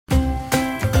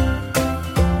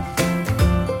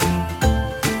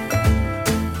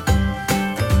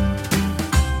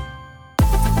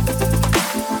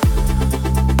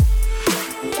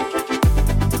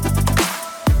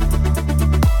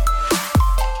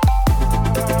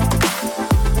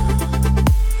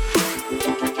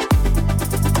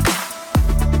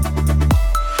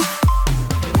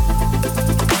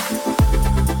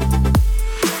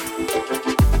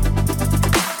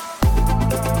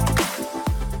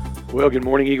Well, good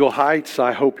morning, Eagle Heights.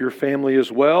 I hope your family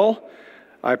is well.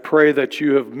 I pray that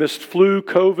you have missed flu,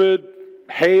 COVID,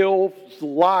 hail,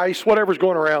 lice, whatever's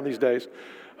going around these days.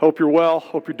 Hope you're well.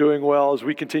 Hope you're doing well as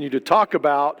we continue to talk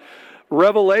about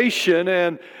Revelation.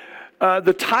 And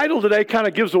the title today kind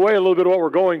of gives away a little bit of what we're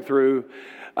going through.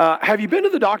 Have you been to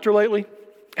the doctor lately?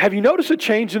 Have you noticed a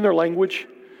change in their language?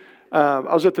 I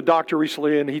was at the doctor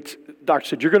recently, and the doctor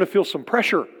said, "You're going to feel some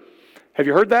pressure." Have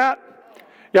you heard that?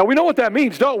 Yeah, we know what that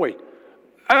means, don't we?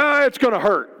 It's going to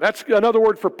hurt. That's another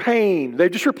word for pain. They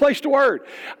just replaced a word.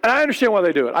 And I understand why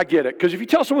they do it. I get it. Because if you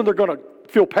tell someone they're going to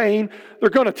feel pain, they're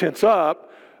going to tense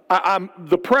up.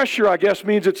 The pressure, I guess,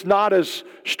 means it's not as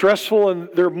stressful and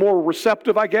they're more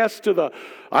receptive, I guess, to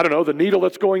the needle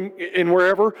that's going in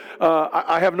wherever.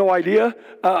 I have no idea.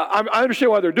 I understand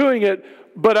why they're doing it,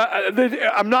 but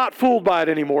I'm not fooled by it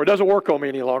anymore. It doesn't work on me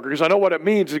any longer because I know what it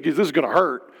means. This is going to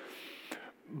hurt.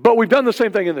 But we've done the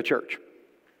same thing in the church.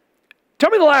 Tell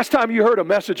me the last time you heard a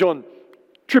message on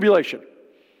tribulation,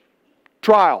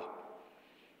 trial,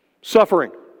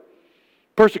 suffering,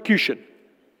 persecution.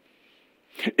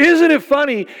 Isn't it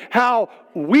funny how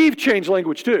we've changed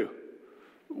language too?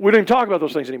 We don't even talk about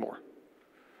those things anymore.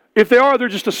 If they are, they're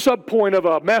just a sub-point of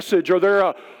a message, or they're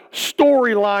a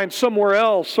storyline somewhere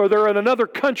else, or they're in another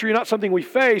country, not something we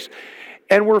face,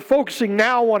 and we're focusing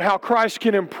now on how Christ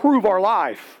can improve our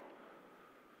life.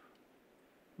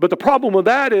 But the problem with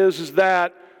that is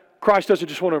that Christ doesn't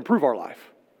just want to improve our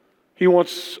life. He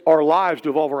wants our lives to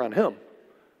evolve around Him.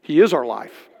 He is our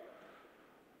life.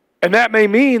 And that may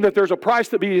mean that there's a price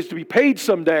that needs to be paid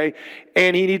someday,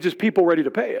 and He needs His people ready to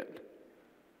pay it.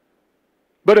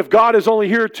 But if God is only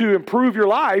here to improve your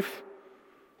life,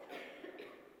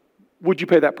 would you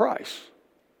pay that price?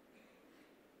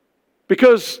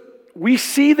 Because we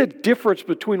see the difference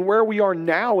between where we are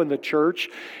now in the church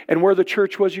and where the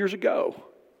church was years ago.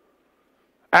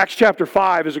 Acts chapter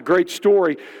 5 is a great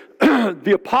story.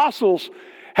 The apostles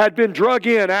had been drug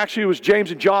in. Actually, it was James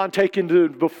and John taken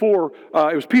it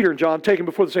was Peter and John taken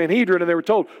before the Sanhedrin, and they were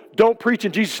told, "Don't preach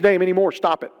in Jesus' name anymore.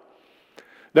 Stop it."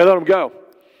 They let them go.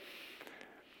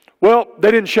 Well,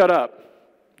 they didn't shut up.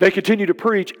 They continued to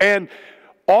preach, and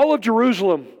all of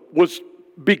Jerusalem was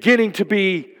beginning to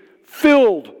be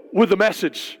filled with the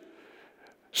message.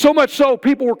 So much so,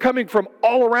 people were coming from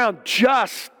all around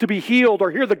just to be healed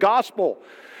or hear the gospel.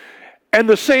 And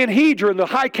the Sanhedrin, the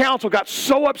high council, got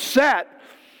so upset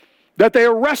that they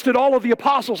arrested all of the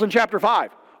apostles in chapter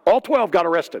 5. All 12 got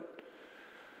arrested.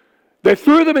 They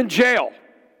threw them in jail.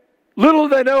 Little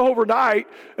did they know, overnight,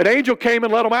 an angel came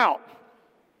and let them out.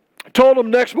 Told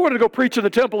them next morning to go preach in the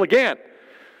temple again.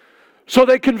 So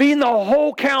they convened the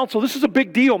whole council. This is a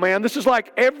big deal, man. This is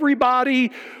like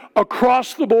everybody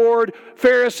across the board,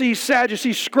 Pharisees,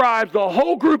 Sadducees, scribes, the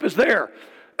whole group is there.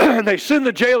 And they send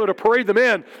the jailer to parade them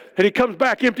in, and he comes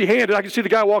back empty-handed. I can see the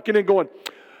guy walking in going,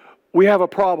 "We have a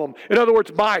problem." In other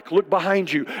words, Mike, look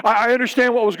behind you. I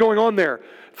understand what was going on there.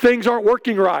 Things aren't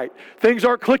working right. Things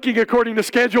aren't clicking according to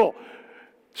schedule.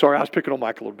 Sorry, I was picking on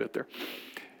Mike a little bit there.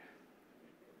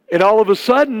 And all of a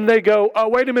sudden, they go, "Oh,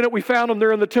 wait a minute, we found them.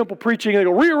 They're in the temple preaching." And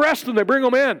they go, "Rearrest them." They bring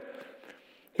them in.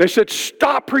 They said,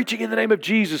 "Stop preaching in the name of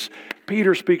Jesus."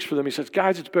 Peter speaks for them. He says,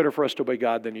 "Guys, it's better for us to obey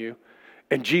God than you.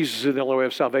 And Jesus is the only way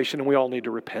of salvation, and we all need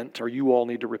to repent, or you all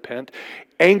need to repent."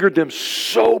 Angered them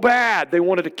so bad, they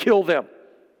wanted to kill them.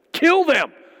 Kill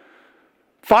them.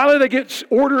 Finally, they get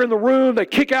order in the room. They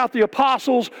kick out the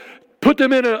apostles, put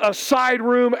them in a side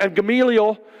room, and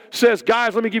Gamaliel says,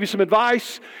 "Guys, let me give you some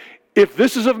advice. If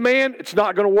this is of man, it's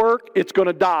not going to work. It's going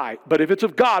to die. But if it's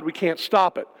of God, we can't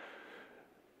stop it."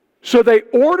 So they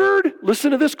ordered,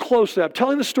 listen to this closely. I'm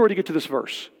telling the story to get to this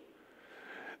verse.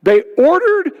 They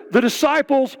ordered the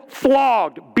disciples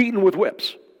flogged, beaten with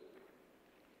whips.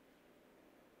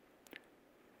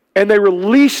 And they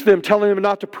released them, telling them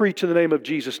not to preach in the name of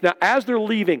Jesus. Now, as they're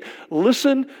leaving,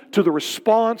 listen to the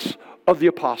response of the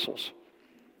apostles.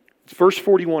 It's verse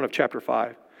 41 of chapter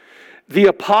 5. The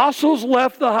apostles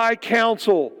left the high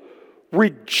council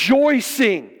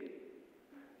rejoicing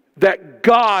that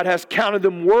God has counted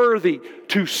them worthy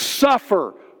to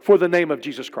suffer for the name of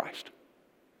Jesus Christ.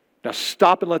 Now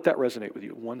stop and let that resonate with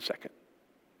you 1 second.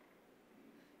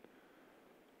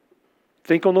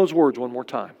 Think on those words one more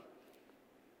time.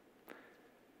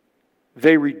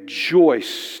 They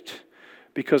rejoiced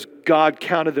because God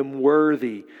counted them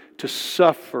worthy to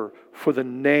suffer for the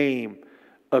name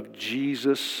of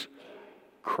Jesus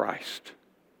Christ.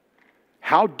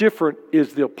 How different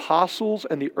is the apostles'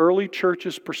 and the early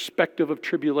church's perspective of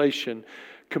tribulation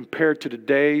compared to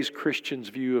today's Christians'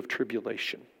 view of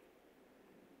tribulation?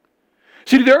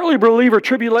 See, to the early believer,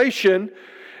 tribulation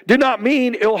did not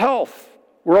mean ill health.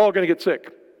 We're all going to get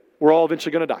sick. We're all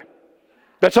eventually going to die.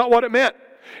 That's not what it meant.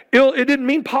 It didn't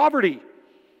mean poverty.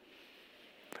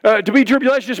 To be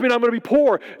tribulation just mean I'm going to be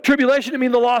poor. Tribulation didn't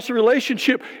mean the loss of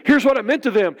relationship. Here's what it meant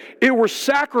to them. It were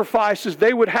sacrifices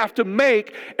they would have to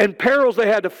make and perils they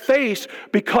had to face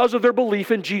because of their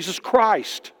belief in Jesus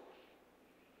Christ.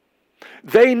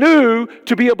 They knew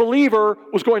to be a believer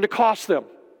was going to cost them.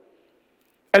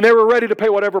 And they were ready to pay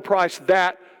whatever price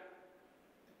that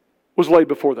was laid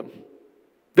before them.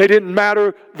 They didn't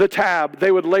matter the tab.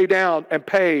 They would lay down and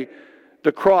pay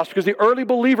the cross, because the early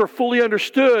believer fully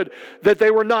understood that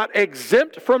they were not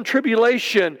exempt from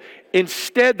tribulation.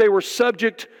 Instead, they were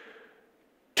subject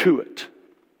to it.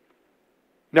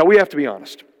 Now, we have to be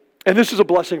honest. And this is a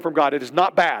blessing from God. It is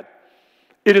not bad.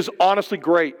 It is honestly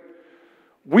great.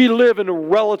 We live in a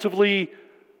relatively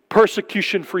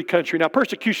persecution-free country. Now,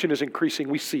 persecution is increasing.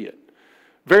 We see it.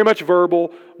 Very much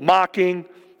verbal, mocking,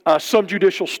 some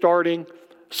judicial starting,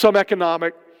 some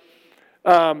economic.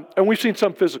 And we've seen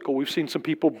some physical. We've seen some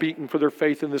people beaten for their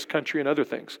faith in this country and other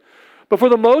things. But for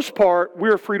the most part, we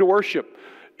are free to worship.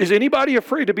 Is anybody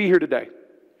afraid to be here today?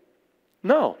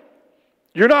 No.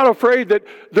 You're not afraid that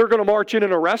they're going to march in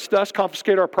and arrest us,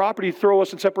 confiscate our property, throw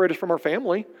us and separate us from our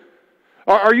family.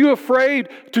 Are you afraid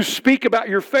to speak about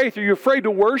your faith? Are you afraid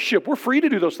to worship? We're free to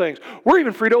do those things. We're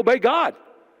even free to obey God.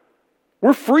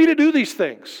 We're free to do these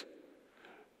things.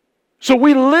 So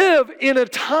we live in a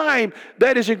time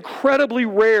that is incredibly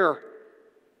rare.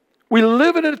 We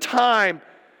live in a time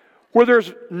where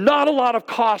there's not a lot of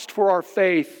cost for our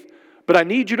faith. But I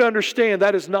need you to understand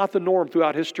that is not the norm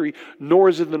throughout history, nor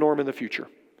is it the norm in the future.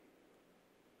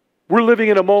 We're living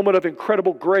in a moment of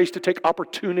incredible grace to take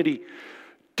opportunity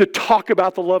to talk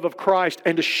about the love of Christ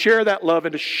and to share that love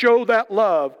and to show that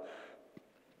love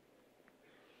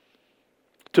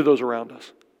to those around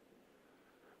us.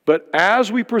 But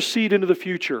as we proceed into the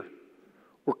future,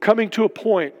 we're coming to a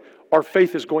point our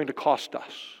faith is going to cost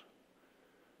us.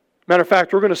 Matter of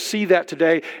fact, we're going to see that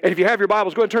today. And if you have your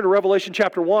Bibles, go ahead and turn to Revelation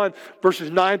chapter 1,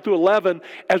 verses 9 through 11,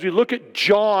 as we look at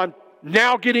John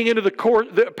now getting into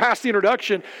past the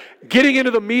introduction, getting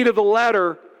into the meat of the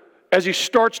letter as he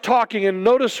starts talking. And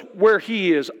notice where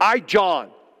he is. I,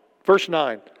 John, verse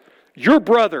 9, your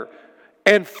brother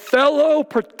and fellow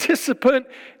participant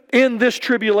in this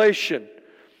tribulation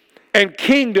and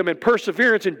kingdom and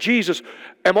perseverance in Jesus,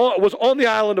 was on the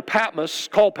island of Patmos,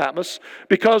 called Patmos,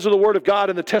 because of the word of God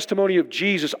and the testimony of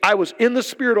Jesus. I was in the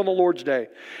Spirit on the Lord's day,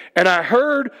 and I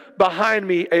heard behind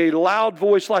me a loud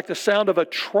voice like the sound of a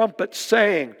trumpet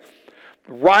saying,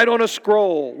 write on a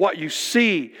scroll what you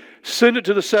see, send it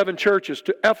to the 7 churches,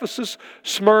 to Ephesus,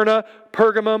 Smyrna,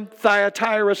 Pergamum,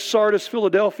 Thyatira, Sardis,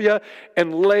 Philadelphia,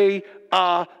 and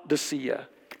Laodicea.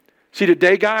 See,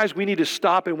 today, guys, we need to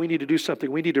stop and we need to do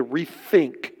something. We need to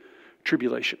rethink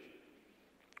tribulation.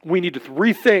 We need to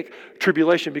rethink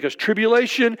tribulation, because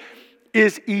tribulation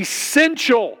is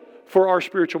essential for our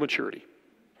spiritual maturity.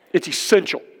 It's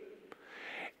essential.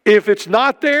 If it's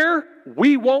not there,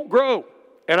 we won't grow.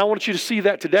 And I want you to see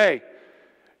that today.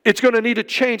 It's going to need to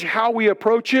change how we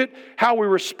approach it, how we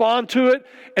respond to it,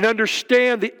 and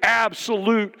understand the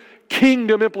absolute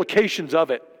kingdom implications of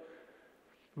it.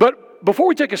 But before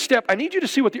we take a step, I need you to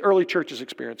see what the early church is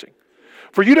experiencing.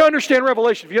 For you to understand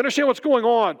Revelation, if you understand what's going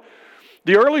on,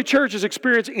 the early church is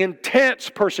experiencing intense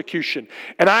persecution.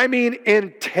 And I mean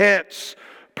intense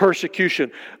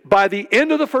persecution. By the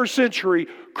end of the first century,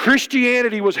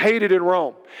 Christianity was hated in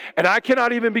Rome. And I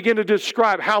cannot even begin to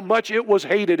describe how much it was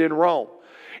hated in Rome.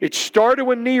 It started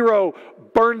when Nero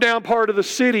burned down part of the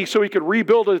city so he could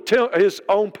rebuild his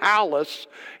own palace.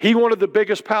 He wanted the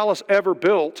biggest palace ever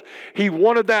built. He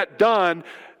wanted that done.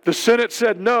 The Senate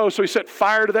said no, so he set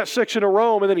fire to that section of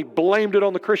Rome, and then he blamed it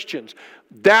on the Christians.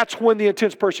 That's when the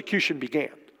intense persecution began.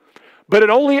 But it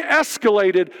only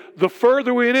escalated the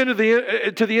further we went into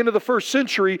the end of the first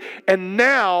century, and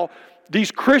now these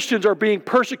Christians are being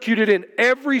persecuted in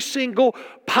every single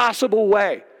possible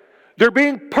way. They're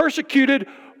being persecuted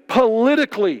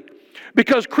politically,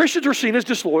 because Christians are seen as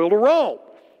disloyal to Rome.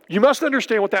 You must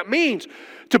understand what that means.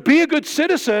 To be a good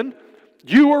citizen,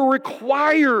 you are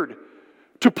required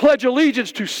to pledge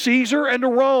allegiance to Caesar and to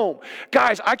Rome.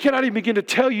 Guys, I cannot even begin to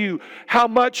tell you how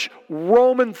much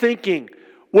Roman thinking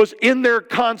was in their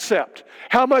concept,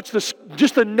 how much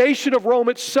just the nation of Rome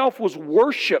itself was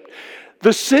worshipped.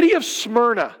 The city of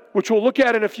Smyrna, which we'll look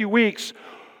at in a few weeks,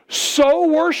 so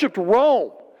worshipped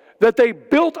Rome that they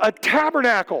built a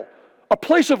tabernacle, a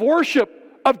place of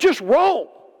worship of just Rome,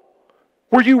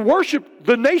 where you worship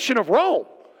the nation of Rome.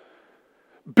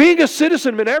 Being a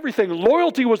citizen meant everything.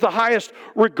 Loyalty was the highest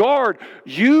regard.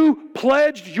 You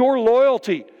pledged your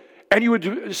loyalty. And you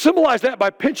would symbolize that by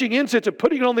pinching incense and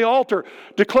putting it on the altar,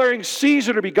 declaring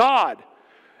Caesar to be God,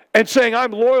 and saying,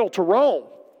 I'm loyal to Rome.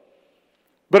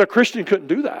 But a Christian couldn't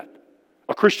do that.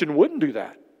 A Christian wouldn't do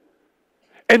that.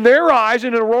 In their eyes,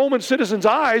 and in a Roman citizen's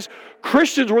eyes,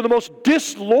 Christians were the most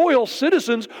disloyal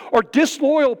citizens or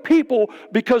disloyal people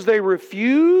because they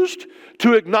refused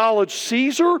to acknowledge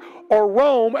Caesar or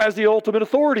Rome as the ultimate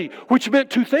authority, which meant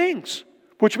two things.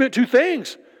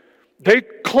 They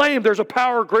claimed there's a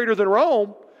power greater than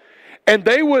Rome, and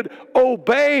they would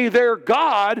obey their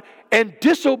God and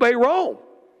disobey Rome.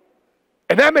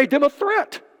 And that made them a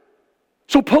threat.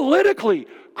 So politically,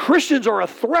 Christians are a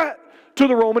threat to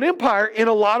the Roman Empire in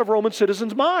a lot of Roman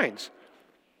citizens' minds.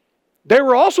 They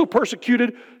were also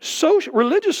persecuted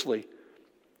religiously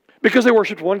because they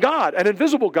worshiped one God, an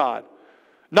invisible God,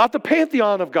 not the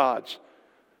pantheon of gods.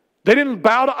 They didn't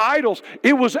bow to idols.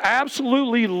 It was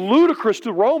absolutely ludicrous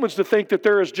to Romans to think that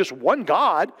there is just one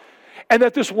God and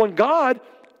that this one God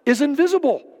is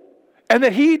invisible and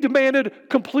that he demanded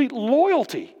complete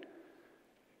loyalty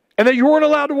and that you weren't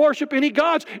allowed to worship any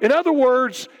gods. In other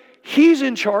words, he's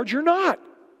in charge, you're not.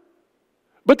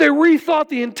 But they rethought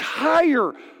the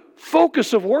entire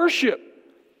focus of worship.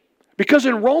 Because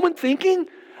in Roman thinking,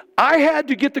 I had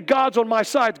to get the gods on my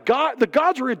side. The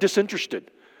gods were disinterested.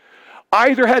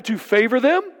 I either had to favor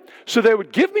them so they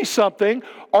would give me something,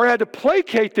 or I had to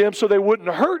placate them so they wouldn't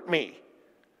hurt me.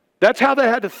 That's how they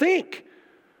had to think.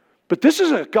 But this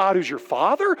is a God who's your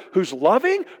father, who's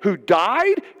loving, who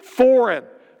died, foreign,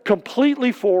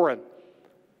 completely foreign.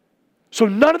 So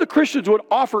none of the Christians would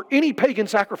offer any pagan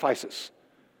sacrifices.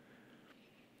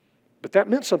 But that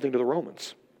meant something to the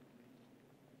Romans.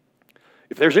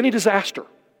 If there's any disaster,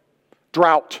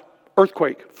 drought,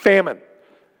 earthquake, famine,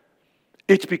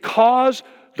 it's because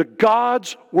the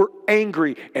gods were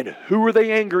angry. And who were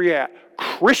they angry at?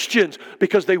 Christians,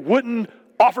 because they wouldn't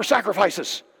offer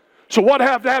sacrifices. So what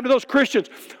have to happen to those Christians?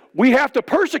 We have to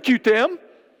persecute them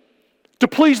to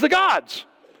please the gods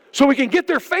so we can get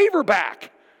their favor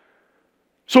back.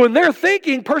 So in their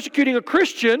thinking, persecuting a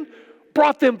Christian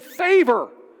brought them favor.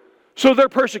 So they're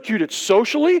persecuted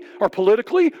socially or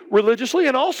politically, religiously,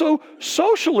 and also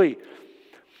socially.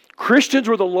 Christians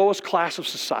were the lowest class of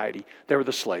society. They were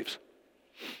the slaves.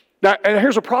 Now, and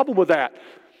here's a problem with that.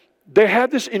 They had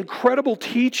this incredible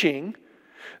teaching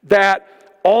that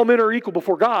all men are equal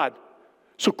before God.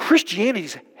 So Christianity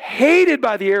is hated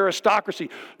by the aristocracy,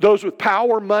 those with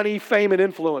power, money, fame, and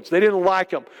influence. They didn't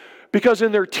like them. Because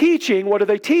in their teaching, what do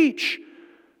they teach?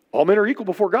 All men are equal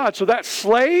before God. So that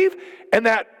slave and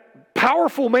that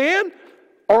powerful man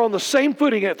are on the same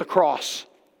footing at the cross.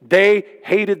 They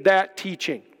hated that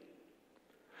teaching.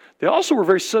 They also were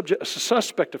very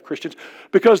suspect of Christians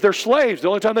because they're slaves. The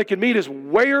only time they can meet is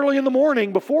way early in the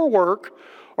morning before work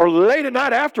or late at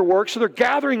night after work. So they're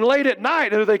gathering late at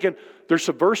night and they're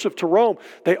subversive to Rome.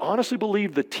 They honestly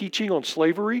believed the teaching on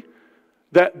slavery,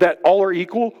 that all are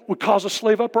equal, would cause a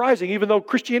slave uprising, even though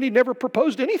Christianity never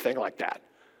proposed anything like that.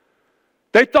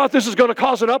 They thought this is going to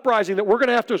cause an uprising, that we're going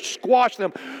to have to squash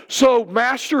them. So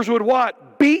masters would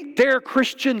what? Beat their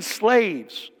Christian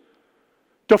slaves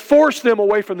to force them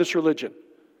away from this religion.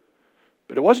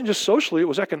 But it wasn't just socially, it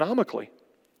was economically.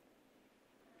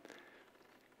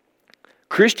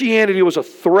 Christianity was a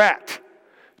threat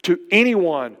to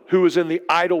anyone who was in the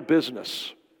idol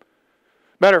business.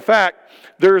 Matter of fact,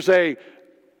 there's an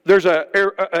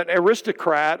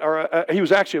aristocrat, or he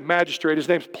was actually a magistrate. His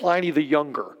name's Pliny the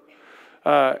Younger.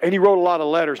 And he wrote a lot of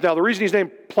letters. Now, the reason he's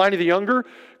named Pliny the Younger,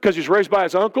 because he was raised by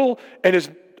his uncle, and his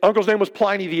uncle's name was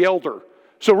Pliny the Elder.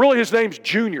 So really his name's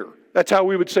Junior. That's how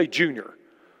we would say Junior.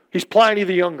 He's Pliny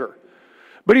the Younger.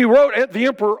 But he wrote the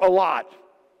emperor a lot.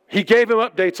 He gave him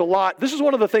updates a lot. This is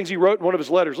one of the things he wrote in one of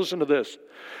his letters. Listen to this.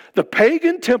 The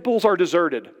pagan temples are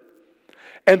deserted,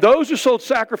 and those who sold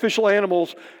sacrificial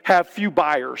animals have few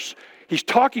buyers. He's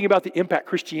talking about the impact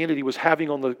Christianity was having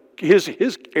on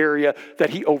his area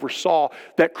that he oversaw,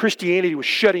 that Christianity was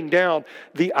shutting down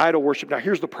the idol worship. Now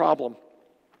here's the problem.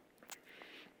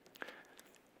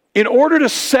 In order to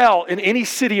sell in any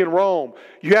city in Rome,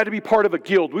 you had to be part of a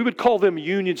guild. We would call them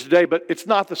unions today, but it's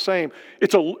not the same.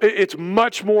 It's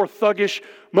much more thuggish,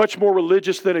 much more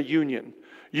religious than a union.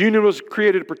 Union was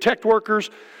created to protect workers.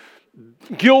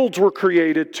 Guilds were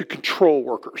created to control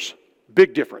workers.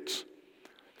 Big difference.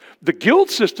 The guild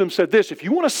system said this: if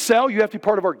you want to sell, you have to be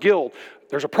part of our guild.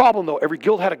 There's a problem though. Every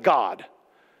guild had a god,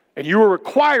 and you were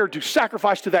required to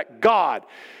sacrifice to that god.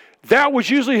 That was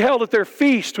usually held at their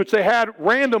feast, which they had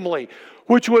randomly,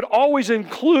 which would always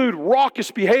include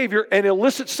raucous behavior and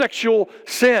illicit sexual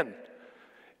sin.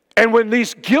 And when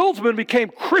these guildsmen became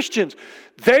Christians,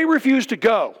 they refused to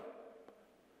go.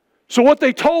 So what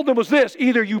they told them was this: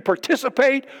 either you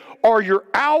participate or you're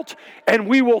out, and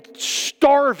we will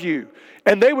starve you.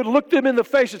 And they would look them in the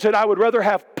face and said, I would rather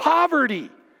have poverty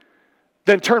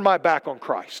than turn my back on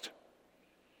Christ.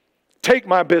 Take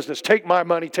my business, take my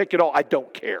money, take it all. I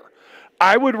don't care.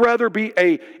 I would rather be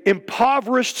an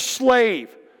impoverished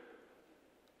slave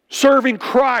serving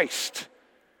Christ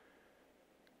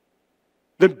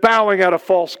than bowing at a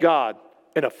false god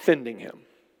and offending him.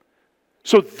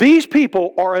 So these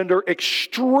people are under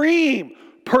extreme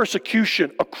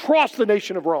persecution across the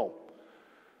nation of Rome.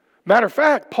 Matter of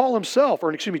fact,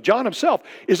 John himself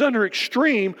is under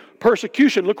extreme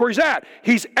persecution. Look where he's at.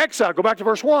 He's exiled. Go back to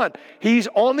verse 1. He's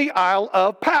on the Isle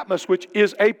of Patmos, which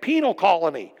is a penal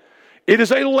colony. It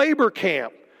is a labor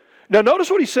camp. Now notice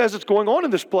what he says is going on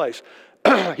in this place.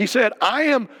 He said, I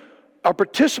am a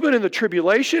participant in the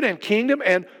tribulation and kingdom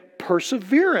and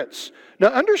perseverance. Now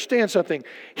understand something.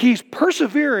 He's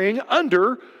persevering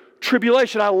under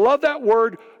tribulation. I love that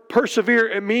word, persevere.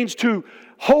 It means to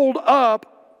hold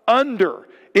up under.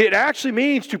 It actually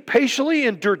means to patiently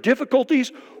endure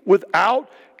difficulties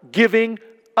without giving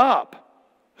up.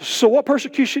 So what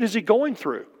persecution is he going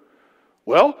through?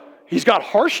 Well, he's got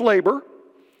harsh labor.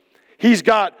 He's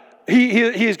got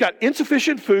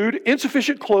insufficient food,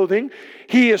 insufficient clothing.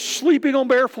 He is sleeping on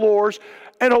bare floors.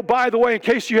 And oh, by the way, in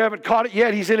case you haven't caught it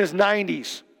yet, he's in his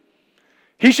 90s.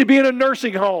 He should be in a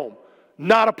nursing home,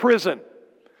 not a prison.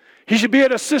 He should be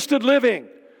at assisted living,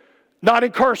 not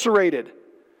incarcerated.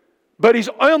 But he's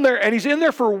on there, and he's in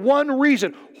there for one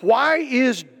reason. Why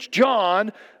is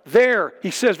John there? He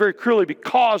says very clearly,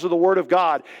 because of the Word of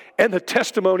God and the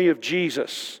testimony of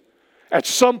Jesus. At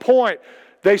some point,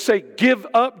 they say, give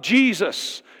up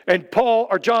Jesus. And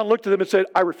John looked at them and said,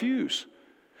 I refuse.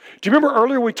 Do you remember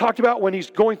earlier we talked about when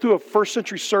he's going through a first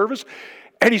century service?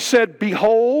 And he said,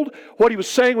 behold, what he was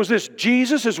saying was this: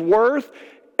 Jesus is worth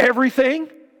everything,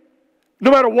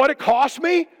 no matter what it costs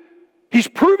me. He's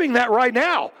proving that right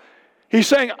now. He's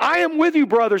saying, I am with you,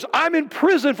 brothers. I'm in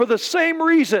prison for the same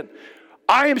reason.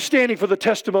 I am standing for the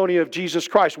testimony of Jesus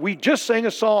Christ. We just sang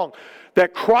a song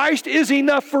that Christ is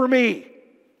enough for me.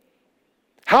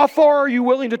 How far are you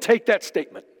willing to take that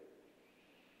statement?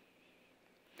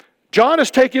 John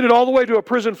has taken it all the way to a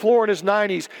prison floor in his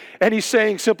 90s, and he's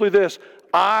saying simply this: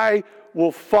 I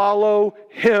will follow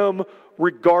him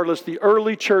regardless. The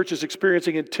early church is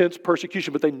experiencing intense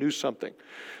persecution, but they knew something.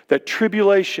 That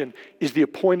tribulation is the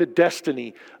appointed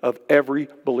destiny of every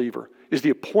believer. Is the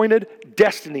appointed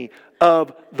destiny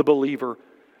of the believer.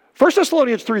 1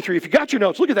 Thessalonians 3:3. If you got your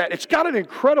notes, look at that. It's got an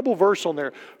incredible verse on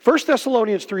there. 1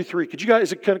 Thessalonians 3:3. Could you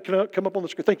guys, can it come up on the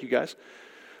screen? Thank you, guys.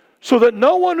 So that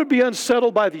no one would be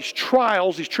unsettled by these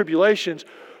trials, these tribulations,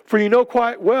 for you know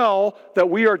quite well that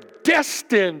we are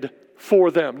destined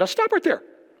for them. Now stop right there.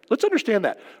 Let's understand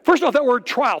that. First off, that word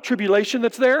trial, tribulation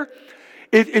that's there,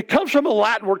 it comes from a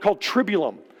Latin word called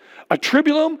tribulum. A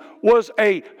tribulum was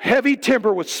a heavy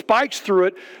timber with spikes through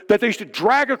it that they used to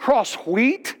drag across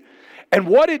wheat. And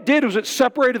what it did was it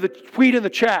separated the wheat and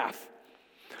the chaff.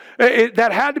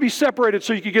 That had to be separated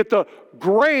so you could get the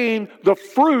grain, the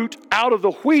fruit, out of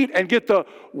the wheat and get the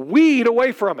weed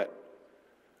away from it.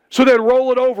 So they'd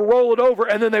roll it over,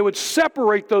 and then they would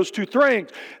separate those two things.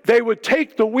 They would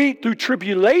take the wheat through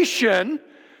tribulation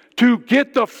to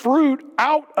get the fruit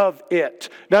out of it.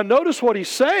 Now notice what he's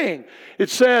saying. It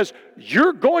says,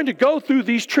 you're going to go through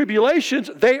these tribulations.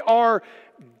 They are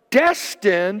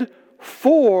destined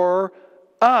for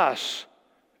us.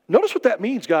 Notice what that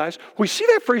means, guys. When we see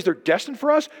that phrase, they're destined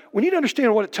for us, we need to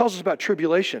understand what it tells us about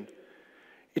tribulation.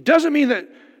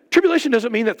 Tribulation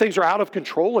doesn't mean that things are out of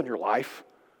control in your life.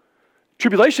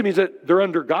 Tribulation means that they're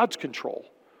under God's control.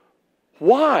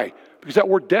 Why? Because that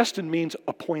word destined means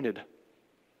appointed.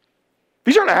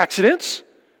 These aren't accidents.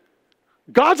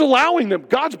 God's allowing them.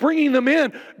 God's bringing them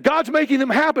in. God's making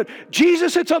them happen.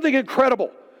 Jesus said something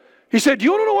incredible. He said,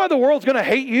 you want to know why the world's going to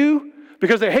hate you?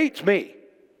 Because it hates me.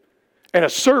 And a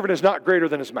servant is not greater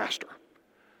than his master.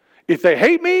 If they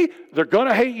hate me, they're going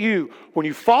to hate you. When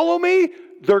you follow me,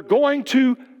 they're going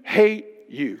to hate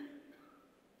you.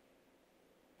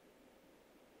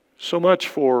 So much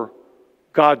for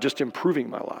God just improving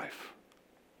my life.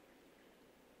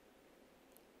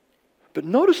 But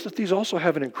notice that these also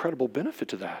have an incredible benefit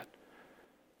to that.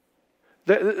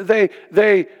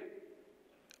 They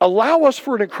allow us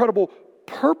for an incredible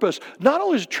purpose. Not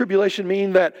only does tribulation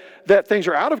mean that things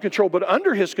are out of control, but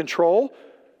under His control,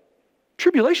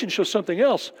 tribulation shows something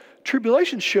else.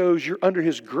 Tribulation shows you're under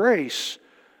His grace,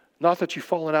 not that you've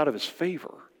fallen out of His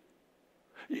favor.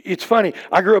 It's funny,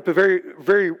 I grew up very,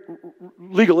 very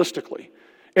legalistically.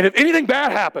 And if anything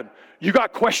bad happened, you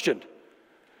got questioned.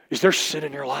 Is there sin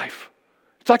in your life?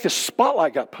 It's like the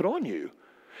spotlight got put on you.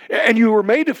 And you were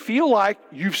made to feel like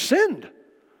you've sinned.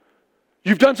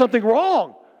 You've done something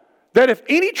wrong. That if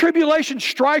any tribulation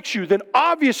strikes you, then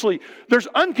obviously there's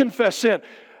unconfessed sin.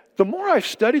 The more I've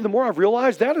studied, the more I've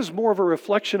realized that is more of a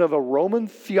reflection of a Roman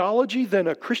theology than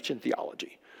a Christian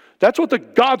theology. That's what the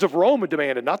gods of Rome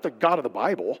demanded, not the God of the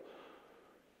Bible.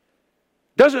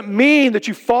 Doesn't mean that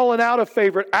you've fallen out of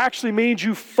favor. It actually means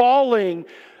you falling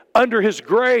under His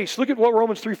grace. Look at what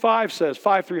Romans 3:5 says,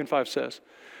 5:3 and 5 says.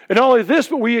 And not only this,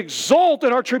 but we exult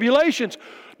in our tribulations,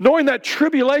 knowing that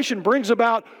tribulation brings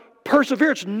about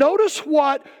perseverance. Notice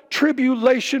what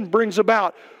tribulation brings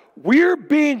about. We're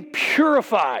being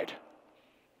purified.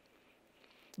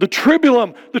 The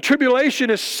tribulation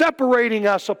is separating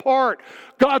us apart.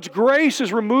 God's grace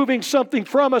is removing something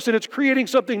from us and it's creating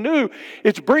something new.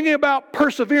 It's bringing about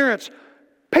perseverance.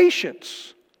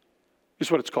 Patience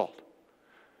is what it's called.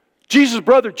 Jesus'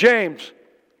 brother James,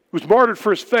 who was martyred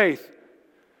for his faith,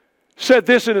 said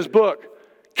this in his book.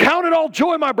 Count it all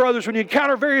joy, my brothers, when you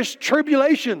encounter various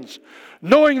tribulations,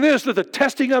 knowing this, that the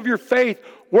testing of your faith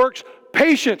works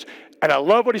patience. And I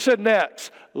love what he said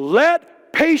next.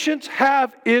 Let patience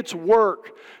have its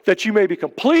work, that you may be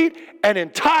complete and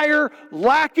entire,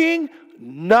 lacking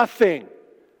nothing.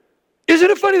 Isn't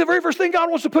it funny? The very first thing God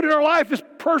wants to put in our life is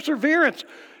perseverance.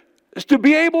 Is to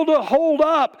be able to hold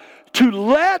up, to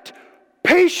let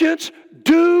patience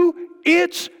do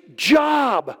its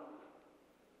job.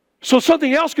 So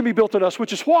something else can be built in us,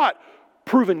 which is what?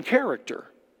 Proven character.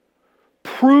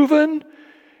 Proven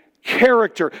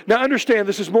character. Now understand,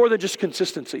 this is more than just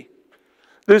consistency.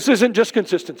 This isn't just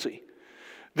consistency.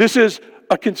 This is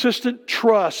a consistent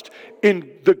trust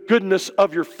in the goodness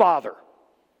of your Father.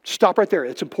 Stop right there.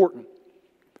 It's important.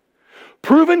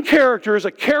 Proven character is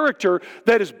a character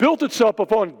that has built itself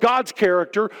upon God's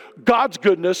character, God's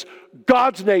goodness,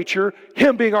 God's nature,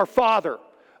 Him being our Father.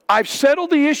 I've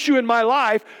settled the issue in my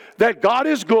life that God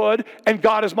is good and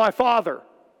God is my Father.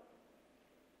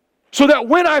 So that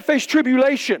when I face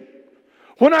tribulation,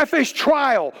 when I face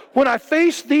trial, when I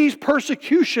face these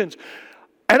persecutions,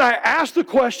 and I ask the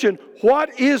question,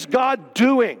 what is God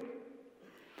doing?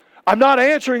 I'm not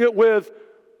answering it with,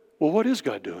 well, what is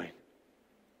God doing?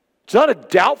 It's not a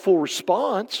doubtful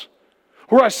response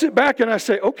where I sit back and I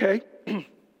say, okay,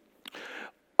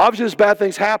 obviously this bad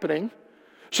thing's happening.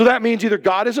 So that means either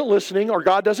God isn't listening or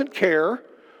God doesn't care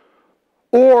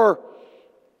or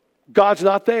God's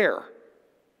not there.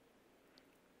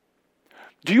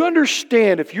 Do you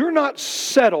understand if you're not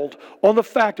settled on the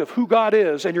fact of who God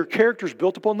is and your character is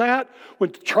built upon that,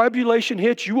 when tribulation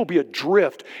hits, you will be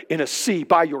adrift in a sea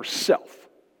by yourself.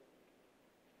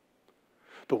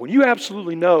 But when you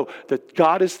absolutely know that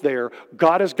God is there,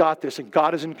 God has got this, and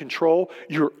God is in control,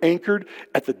 you're anchored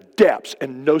at the depths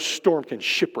and no storm can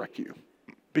shipwreck you.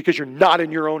 Because you're not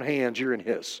in your own hands, you're in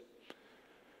His.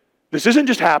 This isn't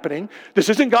just happening. This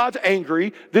isn't God's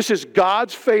angry. This is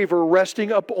God's favor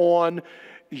resting upon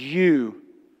you.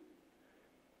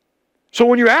 So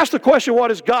when you ask the question,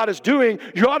 what is God is doing,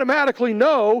 you automatically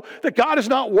know that God is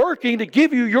not working to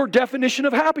give you your definition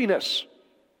of happiness.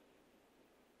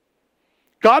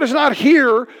 God is not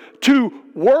here to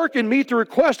work and meet the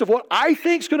request of what I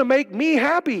think is going to make me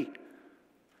happy.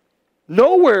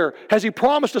 Nowhere has He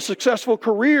promised a successful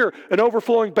career, an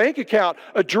overflowing bank account,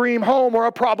 a dream home, or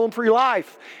a problem-free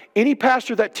life. Any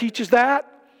pastor that teaches that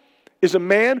is a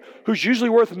man who's usually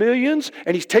worth millions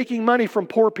and he's taking money from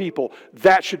poor people.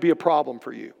 That should be a problem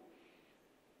for you.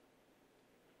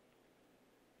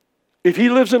 If he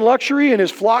lives in luxury and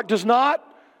his flock does not,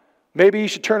 maybe he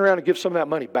should turn around and give some of that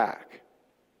money back.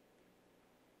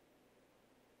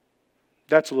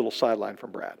 That's a little sideline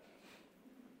from Brad.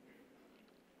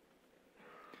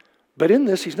 But in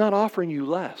this, He's not offering you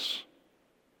less.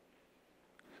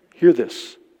 Hear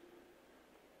this.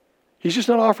 He's just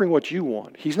not offering what you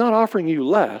want. He's not offering you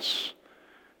less.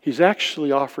 He's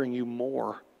actually offering you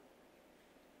more.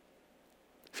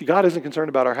 See, God isn't concerned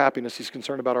about our happiness. He's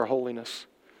concerned about our holiness.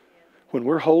 When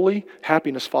we're holy,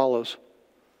 happiness follows.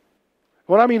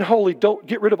 When I mean holy, don't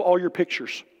get rid of all your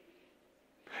pictures.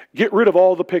 Get rid of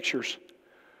all the pictures.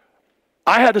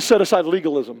 I had to set aside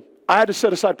legalism. I had to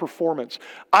set aside performance.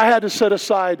 I had to set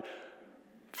aside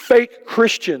fake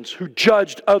Christians who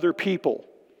judged other people.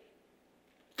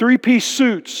 Three-piece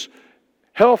suits,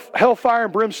 hellfire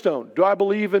and brimstone. Do I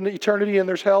believe in eternity and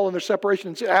there's hell and there's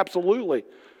separation? Absolutely.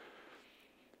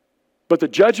 But the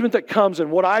judgment that comes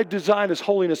and what I design as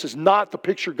holiness is not the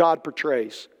picture God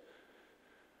portrays.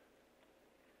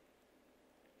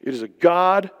 It is a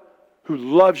God who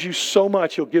loves you so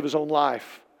much He'll give His own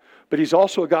life. But He's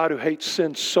also a God who hates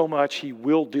sin so much He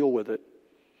will deal with it.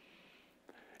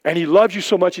 And He loves you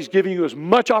so much, He's giving you as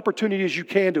much opportunity as you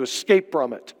can to escape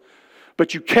from it.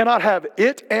 But you cannot have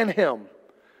it and Him.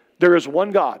 There is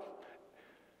one God,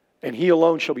 and He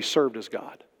alone shall be served as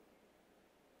God.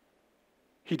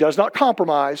 He does not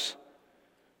compromise,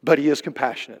 but He is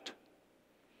compassionate.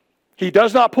 He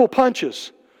does not pull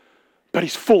punches, but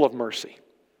He's full of mercy.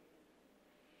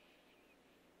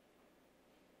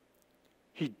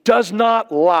 He does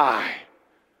not lie,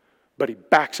 but He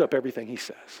backs up everything He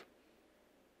says.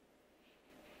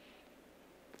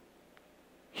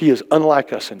 He is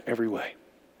unlike us in every way,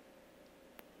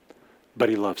 but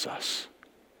He loves us.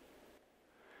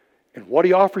 And what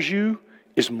He offers you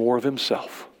is more of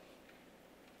Himself.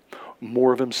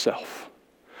 More of Himself.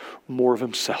 More of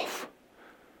Himself.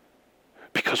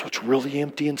 Because what's really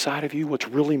empty inside of you, what's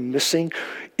really missing,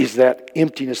 is that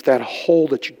emptiness, that hole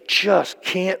that you just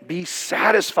can't be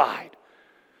satisfied.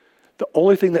 The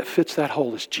only thing that fits that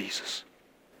hole is Jesus.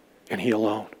 And He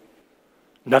alone.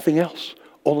 Nothing else.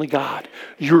 Only God.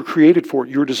 You were created for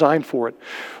it. You were designed for it.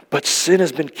 But sin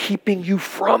has been keeping you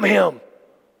from Him.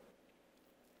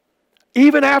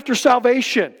 Even after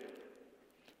salvation.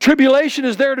 Tribulation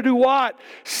is there to do what?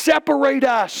 Separate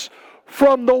us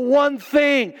from the one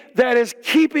thing that is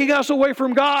keeping us away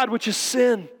from God, which is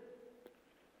sin.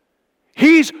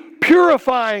 He's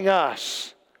purifying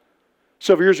us.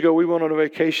 Several years ago, we went on a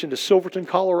vacation to Silverton,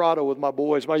 Colorado with my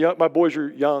boys. My boys are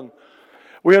young.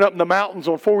 We went up in the mountains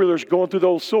on four-wheelers going through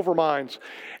those silver mines.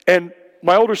 And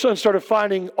my older son started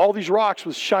finding all these rocks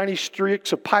with shiny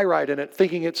streaks of pyrite in it,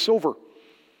 thinking it's silver.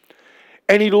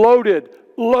 And he loaded,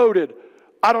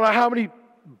 I don't know how many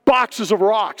boxes of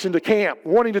rocks into camp,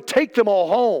 wanting to take them all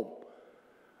home.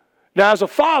 Now, as a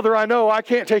father, I know I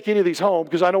can't take any of these home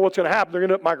because I know what's going to happen. They're going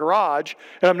to end up in my garage,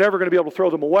 and I'm never going to be able to throw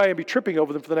them away and be tripping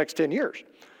over them for the next 10 years.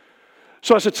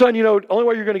 So I said, son, the only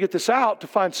way you're going to get this out to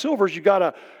find silver is you got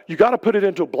to put it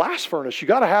into a blast furnace. You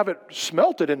got to have it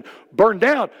smelted and burned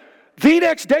down. The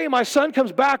next day, my son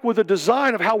comes back with a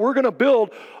design of how we're going to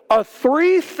build a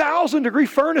 3,000-degree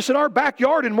furnace in our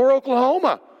backyard in Moore,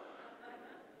 Oklahoma.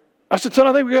 I said, son,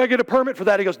 I think we got to get a permit for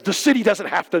that. He goes, the city doesn't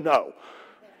have to know.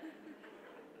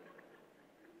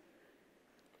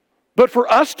 But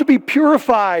for us to be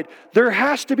purified, there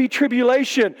has to be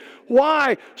tribulation.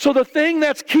 Why? So the thing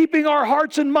that's keeping our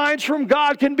hearts and minds from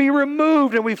God can be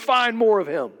removed and we find more of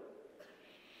Him.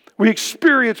 We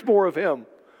experience more of Him.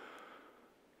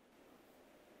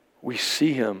 We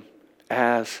see Him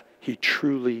as He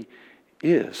truly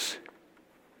is.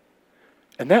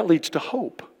 And that leads to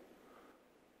hope.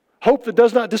 Hope that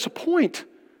does not disappoint.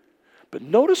 But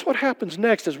notice what happens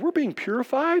next as we're being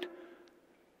purified.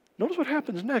 Notice what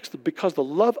happens next, because the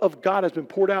love of God has been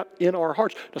poured out in our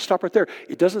hearts. Now stop right there.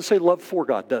 It doesn't say love for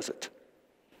God, does it?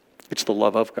 It's the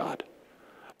love of God.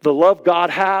 The love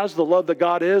God has, the love that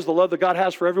God is, the love that God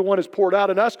has for everyone is poured out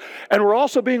in us. And we're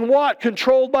also being what?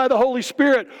 Controlled by the Holy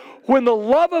Spirit. When the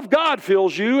love of God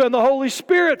fills you and the Holy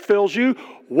Spirit fills you,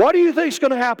 what do you think is going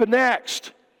to happen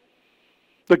next?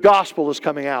 The gospel is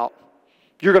coming out.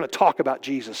 You're going to talk about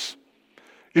Jesus.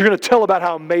 You're going to tell about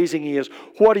how amazing He is,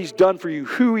 what He's done for you,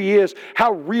 who He is,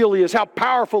 how real He is, how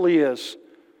powerful He is.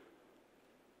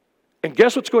 And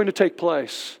guess what's going to take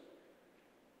place?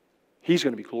 He's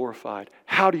going to be glorified.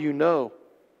 How do you know?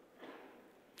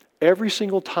 Every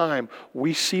single time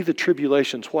we see the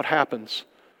tribulations, what happens?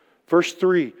 Verse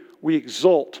 3, we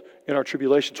exult in our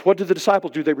tribulations. What did the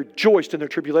disciples do? They rejoiced in their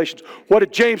tribulations. What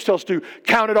did James tell us to do?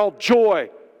 Count it all joy.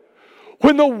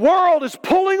 When the world is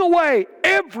pulling away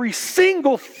every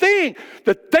single thing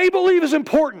that they believe is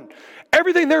important,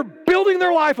 everything they're building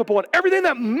their life upon, everything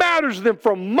that matters to them,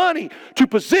 from money to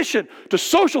position to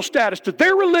social status to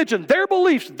their religion, their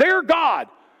beliefs, their God,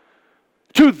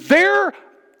 to their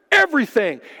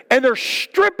everything, and they're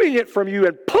stripping it from you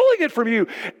and pulling it from you,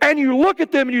 and you look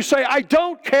at them and you say, I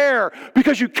don't care,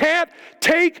 because you can't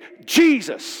take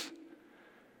Jesus.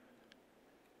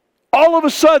 All of a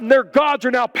sudden, their gods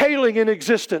are now paling in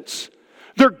existence.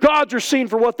 Their gods are seen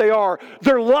for what they are.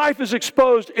 Their life is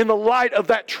exposed in the light of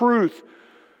that truth.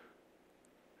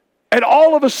 And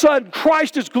all of a sudden,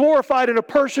 Christ is glorified in a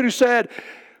person who said,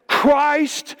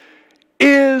 Christ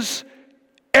is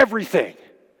everything.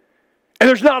 And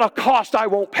there's not a cost I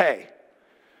won't pay.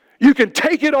 You can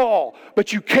take it all,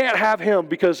 but you can't have Him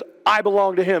because I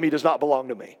belong to Him. He does not belong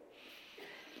to me.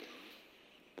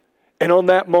 And on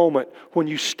that moment, when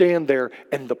you stand there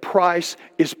and the price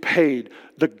is paid,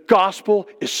 the gospel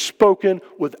is spoken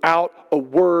without a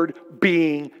word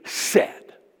being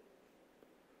said.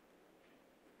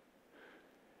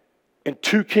 And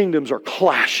two kingdoms are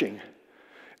clashing.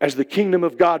 As the kingdom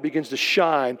of God begins to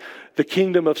shine, the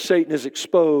kingdom of Satan is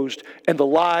exposed, and the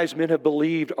lies men have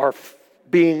believed are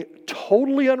being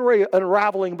totally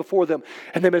unraveling before them.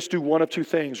 And they must do one of two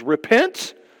things: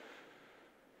 repent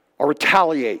or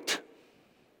retaliate.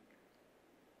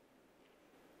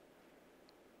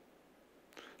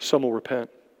 Some will repent.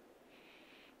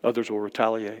 Others will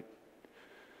retaliate.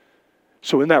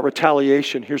 So in that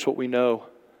retaliation, here's what we know.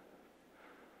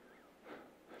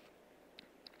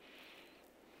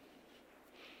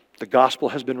 The gospel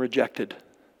has been rejected.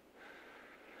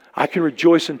 I can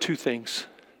rejoice in two things.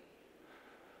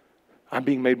 I'm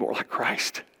being made more like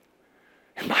Christ,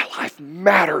 and my life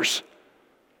matters.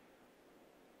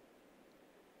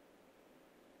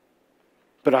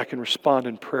 But I can respond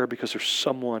in prayer because there's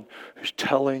someone who's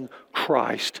telling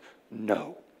Christ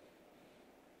no.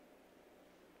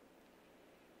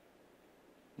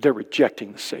 They're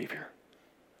rejecting the Savior.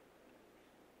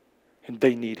 And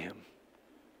they need Him.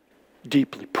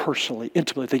 Deeply, personally,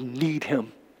 intimately, they need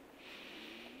Him.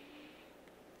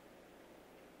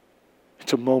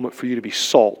 It's a moment for you to be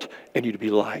salt and you to be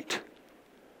light.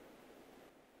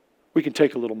 We can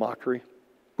take a little mockery.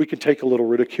 We can take a little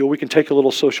ridicule. We can take a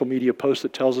little social media post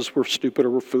that tells us we're stupid or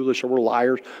we're foolish or we're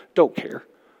liars. Don't care.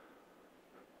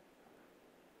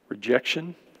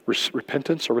 Rejection,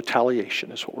 repentance, or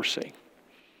retaliation is what we're seeing.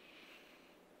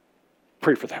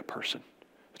 Pray for that person.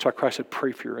 That's why Christ said,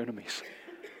 pray for your enemies.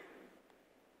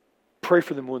 Pray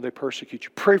for them when they persecute you.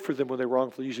 Pray for them when they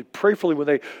wrongfully use you. Pray for them when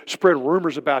they spread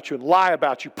rumors about you and lie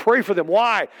about you. Pray for them.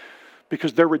 Why?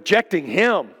 Because they're rejecting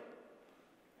Him.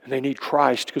 And they need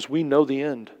Christ because we know the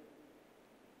end.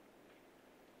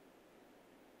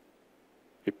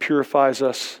 It purifies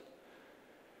us.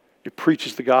 It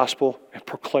preaches the gospel and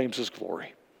proclaims His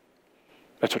glory.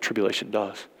 That's what tribulation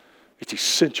does. It's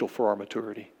essential for our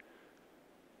maturity.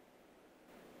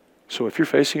 So if you're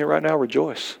facing it right now,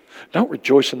 rejoice. Don't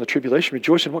rejoice in the tribulation.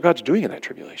 Rejoice in what God's doing in that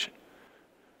tribulation.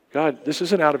 God, this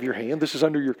isn't out of your hand. This is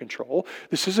under your control.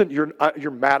 This isn't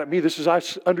you're mad at me. This is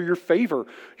under your favor.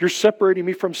 You're separating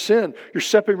me from sin. You're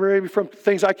separating me from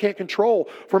things I can't control,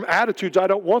 from attitudes I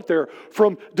don't want there,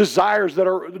 from desires that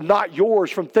are not yours,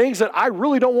 from things that I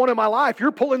really don't want in my life.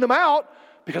 You're pulling them out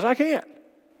because I can't.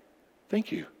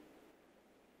 Thank you.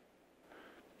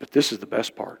 But this is the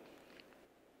best part.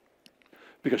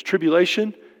 Because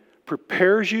tribulation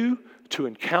prepares you to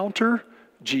encounter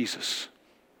Jesus.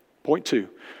 Point 2.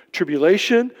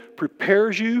 Tribulation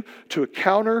prepares you to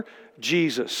encounter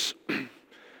Jesus.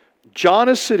 John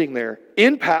is sitting there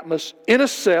in Patmos, in a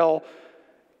cell,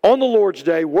 on the Lord's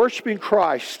Day, worshiping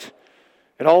Christ.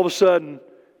 And all of a sudden,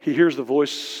 he hears the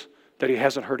voice that he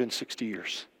hasn't heard in 60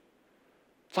 years.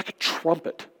 It's like a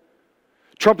trumpet.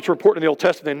 Trumpets were important in the Old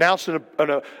Testament. They announced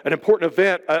an important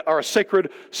event or a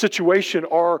sacred situation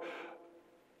or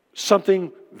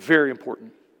something very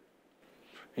important.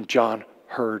 And John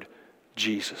heard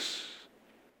Jesus.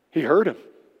 He heard Him.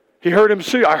 He heard Him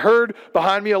say, I heard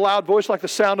behind me a loud voice like the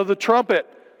sound of the trumpet.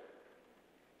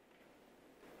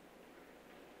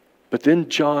 But then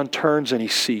John turns and he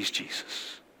sees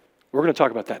Jesus. We're going to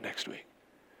talk about that next week.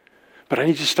 But I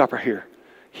need you to stop right here.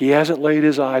 He hasn't laid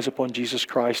his eyes upon Jesus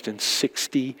Christ in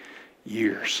 60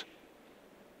 years.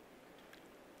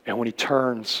 And when he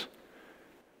turns,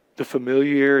 the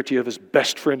familiarity of his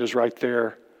best friend is right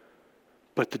there.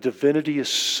 But the divinity is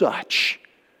such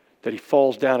that he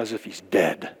falls down as if he's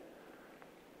dead.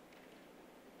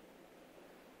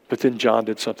 But then John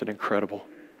did something incredible.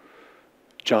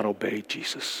 John obeyed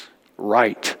Jesus.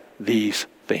 Write these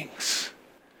things.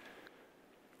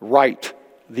 Write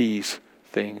these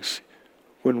things.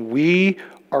 When we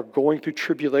are going through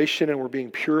tribulation and we're being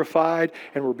purified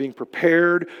and we're being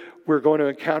prepared, we're going to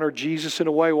encounter Jesus in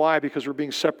a way. Why? Because we're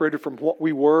being separated from what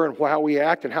we were and how we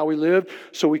act and how we lived,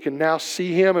 so we can now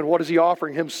see Him. And what is He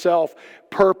offering? Himself,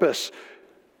 purpose,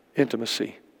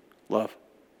 intimacy, love.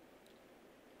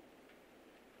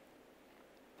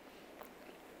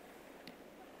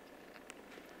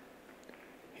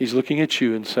 He's looking at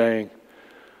you and saying,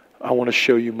 I want to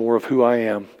show you more of who I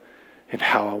am and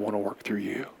how I want to work through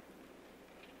you.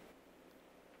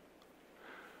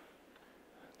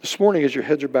 This morning, as your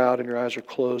heads are bowed and your eyes are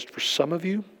closed, for some of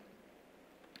you,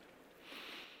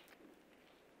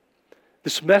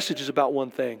 this message is about one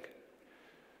thing.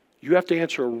 You have to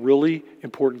answer a really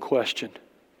important question.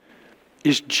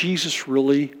 Is Jesus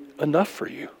really enough for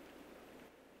you?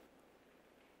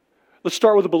 Let's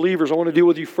start with the believers. I want to deal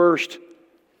with you first.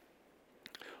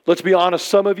 Let's be honest,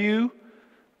 some of you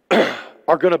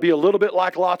are going to be a little bit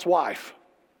like Lot's wife.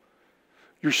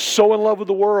 You're so in love with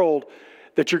the world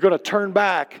that you're going to turn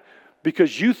back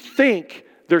because you think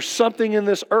there's something in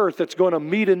this earth that's going to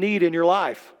meet a need in your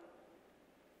life.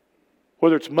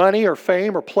 Whether it's money or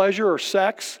fame or pleasure or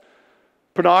sex,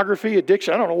 pornography,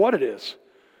 addiction, I don't know what it is.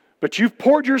 But you've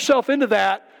poured yourself into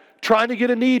that, trying to get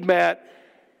a need met,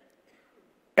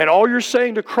 and all you're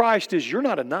saying to Christ is, you're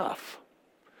not enough.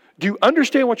 Do you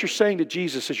understand what you're saying to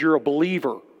Jesus as you're a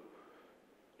believer,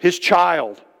 His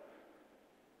child?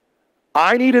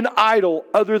 I need an idol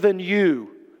other than you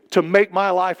to make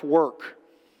my life work.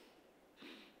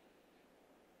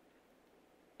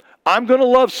 I'm going to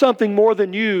love something more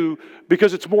than you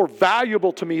because it's more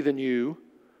valuable to me than you,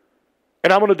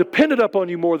 and I'm going to depend it upon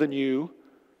you more than you.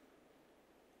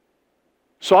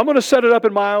 So I'm going to set it up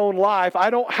in my own life.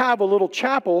 I don't have a little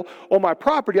chapel on my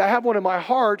property. I have one in my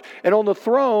heart, and on the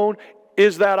throne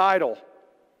is that idol.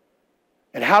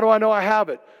 And how do I know I have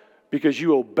it? Because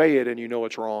you obey it and you know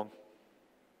it's wrong.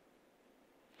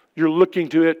 You're looking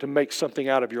to it to make something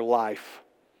out of your life,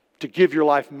 to give your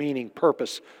life meaning,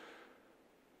 purpose.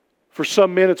 For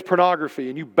some men, it's pornography,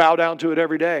 and you bow down to it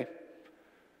every day.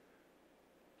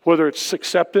 Whether it's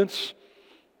acceptance,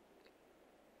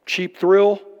 cheap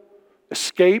thrill,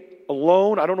 escape,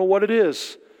 alone, I don't know what it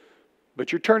is,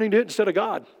 but you're turning to it instead of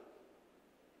God.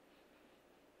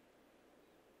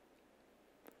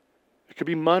 It could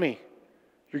be money.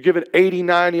 You're giving 80,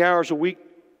 90 hours a week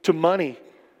to money,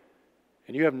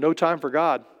 and you have no time for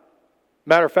God.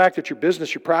 Matter of fact, that your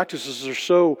business, your practices are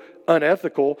so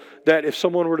unethical that if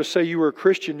someone were to say you were a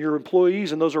Christian, your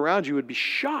employees and those around you would be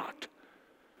shocked.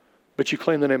 But you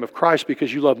claim the name of Christ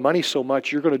because you love money so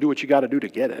much, you're going to do what you got to do to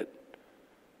get it.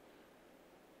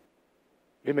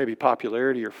 It may be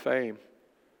popularity or fame.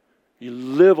 You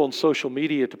live on social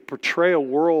media to portray a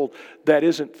world that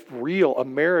isn't real, a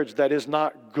marriage that is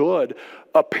not good,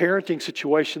 a parenting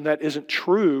situation that isn't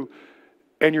true,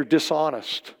 and you're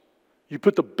dishonest. You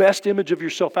put the best image of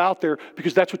yourself out there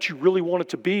because that's what you really want it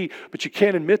to be, but you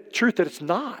can't admit the truth that it's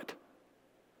not.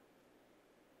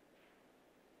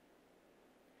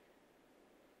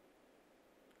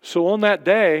 So on that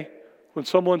day, when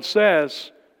someone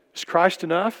says, is Christ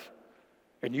enough?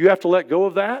 And you have to let go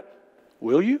of that,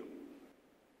 will you?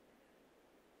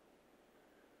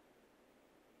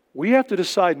 We have to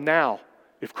decide now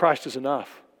if Christ is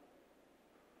enough.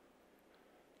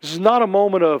 This is not a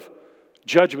moment of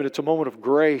judgment, it's a moment of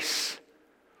grace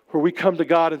where we come to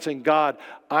God and saying, God,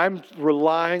 I'm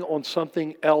relying on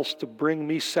something else to bring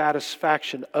me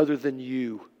satisfaction other than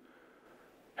you.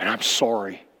 And I'm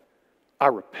sorry. I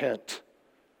repent.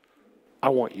 I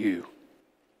want you.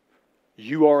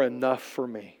 You are enough for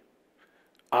me.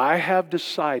 I have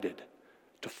decided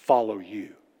to follow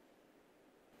you,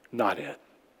 not it.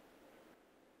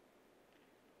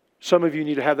 Some of you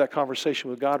need to have that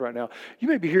conversation with God right now. You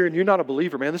may be here and you're not a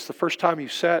believer, man. This is the first time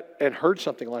you've sat and heard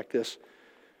something like this.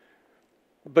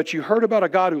 But you heard about a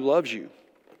God who loves you,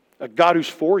 a God who's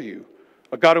for you,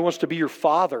 a God who wants to be your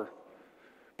father.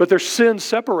 But there's sin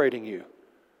separating you.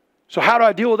 So how do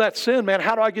I deal with that sin, man?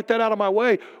 How do I get that out of my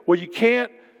way? Well, you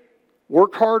can't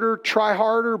work harder, try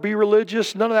harder, be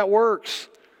religious. None of that works.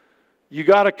 You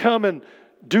got to come and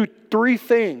do three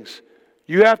things.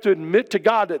 You have to admit to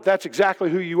God that that's exactly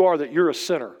who you are, that you're a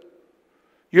sinner.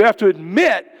 You have to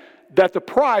admit that the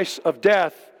price of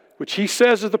death, which He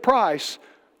says is the price,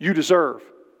 you deserve.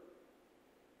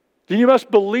 Then you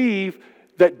must believe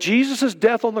that Jesus'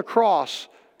 death on the cross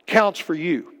counts for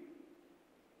you.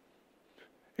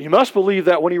 You must believe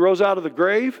that when He rose out of the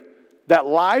grave, that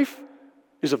life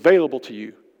is available to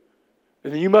you.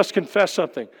 And then you must confess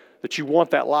something, that you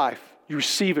want that life. You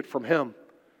receive it from Him.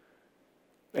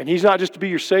 And He's not just to be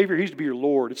your Savior, He's to be your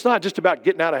Lord. It's not just about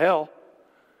getting out of hell.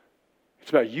 It's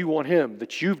about you want Him,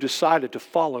 that you've decided to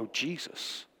follow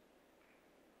Jesus.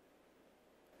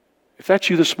 If that's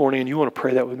you this morning and you want to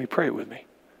pray that with me, pray it with me.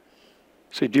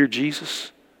 Say, Dear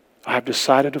Jesus, I've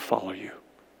decided to follow you.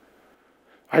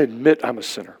 I admit I'm a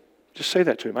sinner. Just say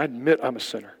that to Him. I admit I'm a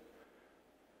sinner.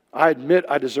 I admit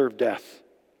I deserve death.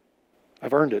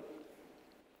 I've earned it.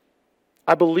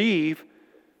 I believe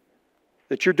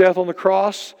that your death on the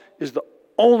cross is the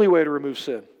only way to remove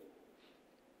sin.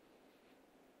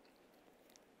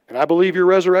 And I believe your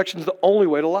resurrection is the only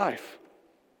way to life.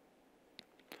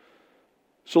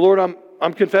 So Lord,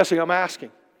 I'm confessing, I'm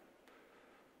asking.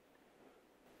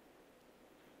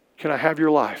 Can I have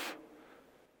your life?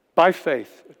 By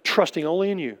faith, trusting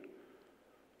only in you,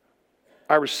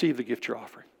 I receive the gift you're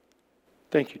offering.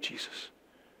 Thank you, Jesus.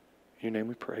 In your name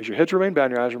we pray. As your heads remain bowed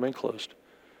and your eyes remain closed,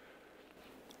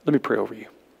 let me pray over you.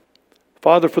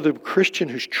 Father, for the Christian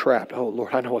who's trapped, oh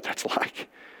Lord, I know what that's like.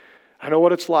 I know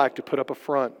what it's like to put up a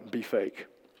front and be fake.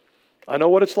 I know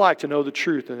what it's like to know the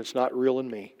truth and it's not real in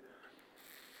me.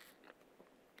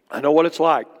 I know what it's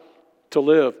like to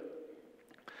live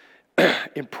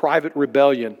in private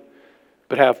rebellion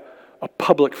but have a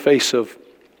public face of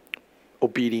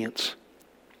obedience.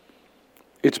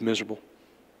 It's miserable.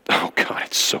 Oh, God,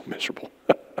 it's so miserable.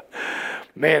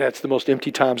 Man, that's the most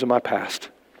empty times of my past.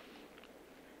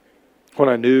 When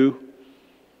I knew,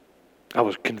 I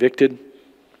was convicted,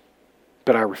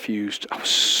 but I refused. I was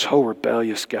so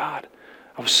rebellious, God.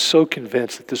 I was so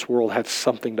convinced that this world had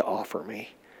something to offer me.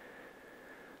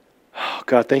 Oh,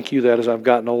 God, thank you that as I've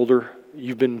gotten older,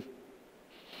 you've been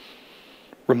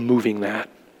removing that.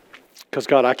 Because,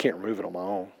 God, I can't remove it on my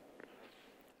own.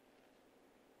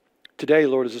 Today,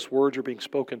 Lord, as these words are being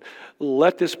spoken,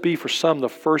 let this be for some the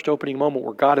first opening moment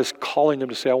where God is calling them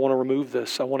to say, I want to remove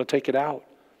this. I want to take it out.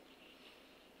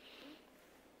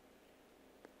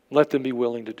 Let them be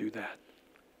willing to do that.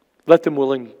 Let them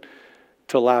willing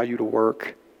to allow you to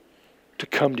work, to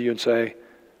come to you and say,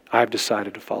 I've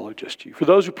decided to follow just you. For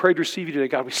those who prayed to receive you today,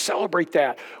 God, we celebrate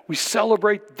that. We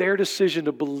celebrate their decision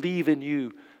to believe in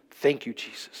you. Thank you,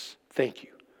 Jesus. Thank you.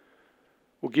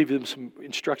 We'll give them some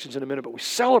instructions in a minute, but we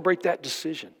celebrate that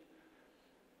decision.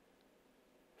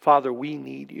 Father, we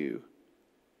need you.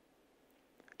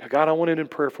 Now, God, I want it in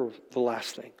prayer for the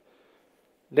last thing.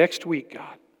 Next week,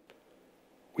 God,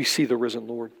 we see the risen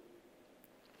Lord.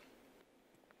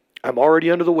 I'm already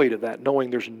under the weight of that,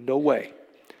 knowing there's no way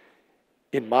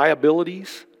in my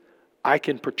abilities I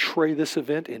can portray this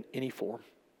event in any form.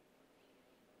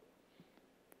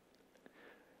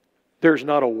 There's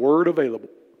not a word available.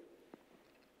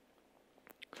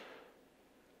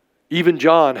 Even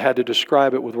John had to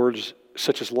describe it with words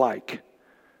such as like,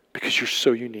 because you're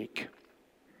so unique.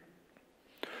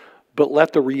 But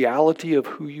let the reality of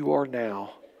who you are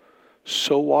now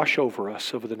so wash over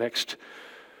us over the next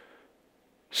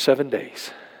 7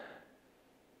 days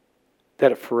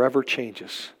that it forever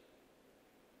changes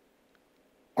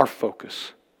our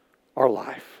focus, our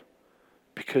life.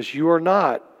 Because you are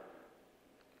not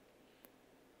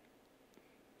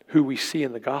who we see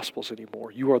in the Gospels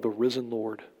anymore. You are the risen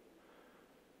Lord.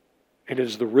 And it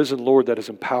is the risen Lord that is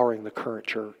empowering the current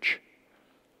church.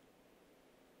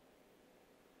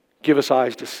 Give us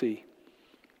eyes to see.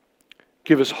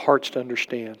 Give us hearts to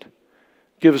understand.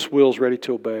 Give us wills ready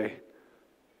to obey.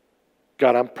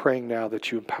 God, I'm praying now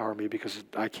that you empower me because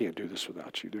I can't do this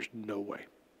without you. There's no way.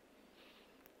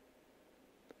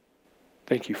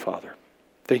 Thank you, Father.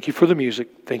 Thank you for the music.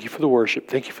 Thank you for the worship.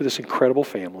 Thank you for this incredible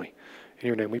family. In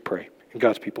your name we pray. And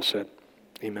God's people said,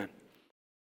 amen.